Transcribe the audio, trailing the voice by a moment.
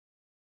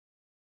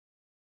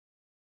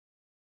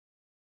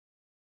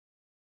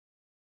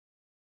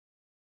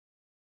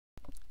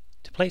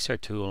To place our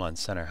tool on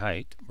center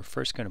height, we're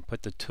first going to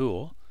put the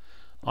tool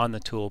on the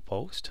tool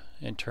post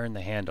and turn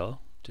the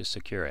handle to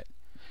secure it.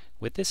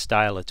 With this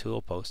style of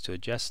tool post, to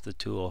adjust the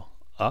tool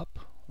up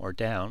or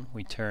down,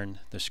 we turn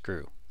the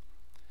screw.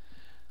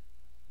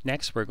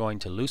 Next, we're going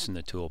to loosen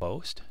the tool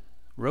post,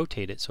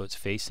 rotate it so it's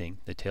facing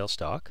the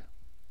tailstock.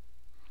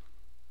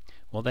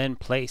 We'll then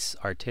place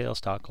our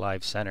tailstock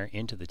live center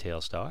into the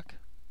tailstock.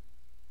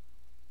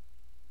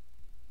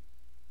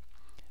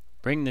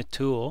 Bring the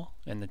tool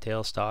and the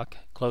tailstock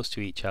close to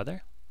each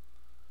other,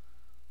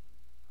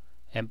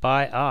 and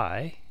by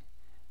eye,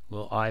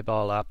 we'll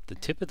eyeball up the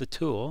tip of the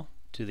tool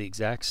to the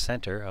exact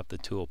center of the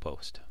tool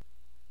post.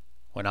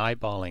 When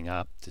eyeballing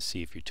up to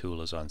see if your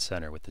tool is on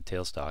center with the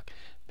tailstock,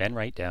 bend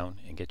right down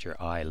and get your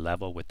eye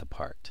level with the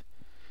part.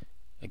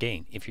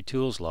 Again, if your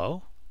tool's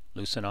low,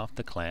 loosen off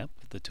the clamp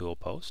of the tool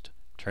post,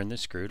 turn the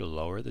screw to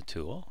lower the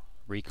tool,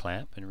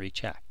 reclamp and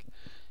recheck.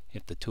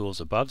 If the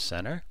tool's above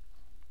center,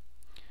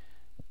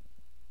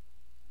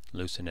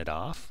 loosen it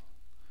off,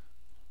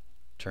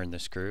 turn the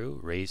screw,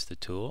 raise the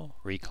tool,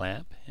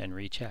 reclamp and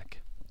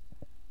recheck.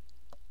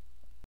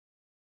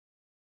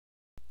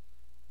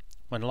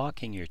 When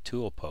locking your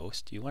tool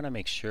post, you want to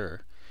make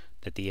sure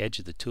that the edge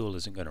of the tool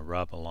isn't going to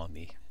rub along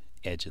the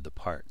edge of the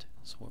part.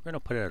 So we're going to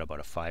put it at about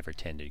a 5 or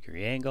 10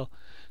 degree angle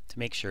to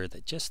make sure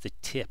that just the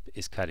tip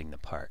is cutting the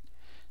part.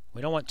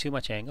 We don't want too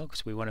much angle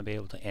because we want to be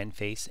able to end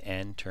face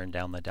and turn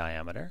down the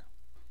diameter.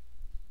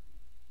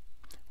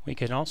 We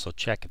can also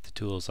check if the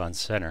tool is on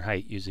center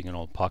height using an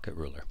old pocket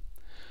ruler.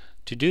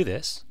 To do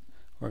this,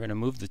 we're going to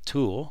move the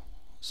tool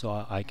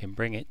so I can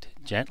bring it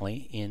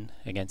gently in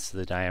against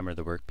the diameter of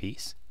the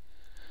workpiece.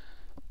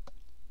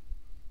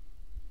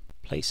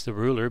 Place the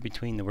ruler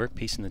between the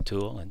workpiece and the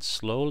tool and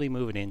slowly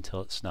move it in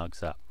until it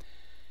snugs up.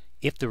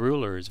 If the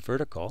ruler is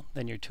vertical,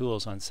 then your tool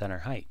is on center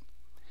height.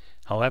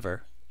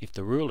 However, if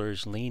the ruler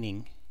is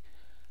leaning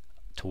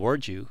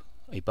towards you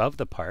above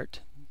the part,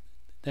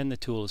 then the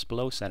tool is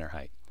below center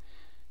height.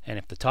 And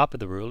if the top of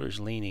the ruler is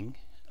leaning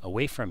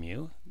away from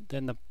you,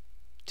 then the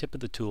tip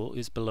of the tool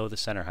is below the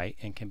center height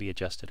and can be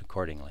adjusted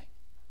accordingly.